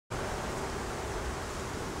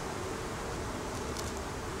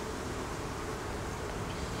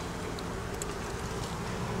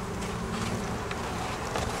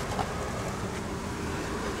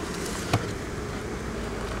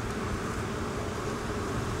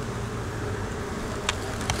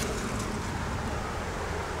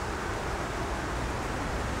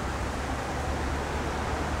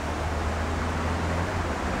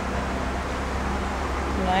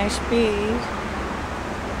nice bees.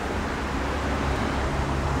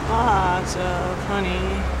 Lots of honey.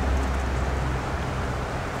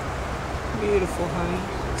 Beautiful honey.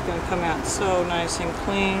 It's going to come out so nice and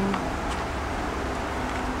clean.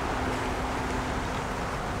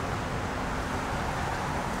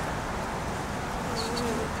 There's just a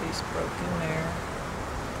little piece broken there.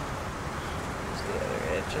 There's the other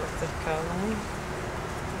edge of the colony.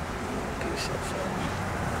 A piece of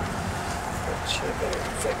which I better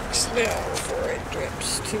fix now before it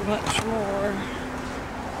drips too much more.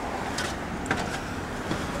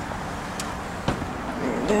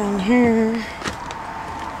 And down here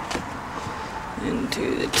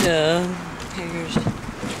into the tub, here's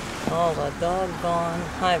all the doggone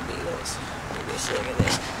hive beetles. Just look at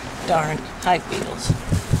this darn hive beetles.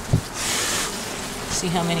 See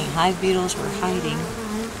how many hive beetles were hiding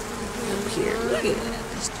up here. Look at that.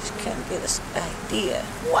 Just kind of get us an idea.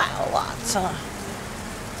 Wow, lots, huh?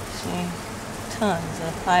 See, tons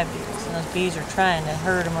of hive beetles, and those bees are trying to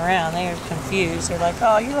herd them around. They are confused. They're like,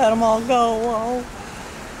 "Oh, you let them all go." Whoa.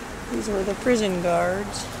 These were the prison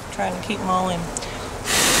guards trying to keep them all in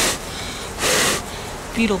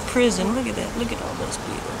beetle prison. Look at that. Look at all those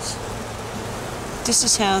beetles. This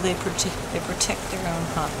is how they protect their own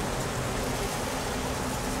hive.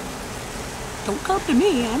 Don't come to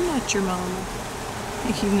me. I'm not your mama.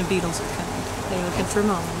 Even the beetles are coming. They're looking for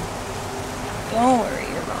mama. Don't worry,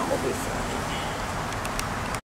 your mom will be fine.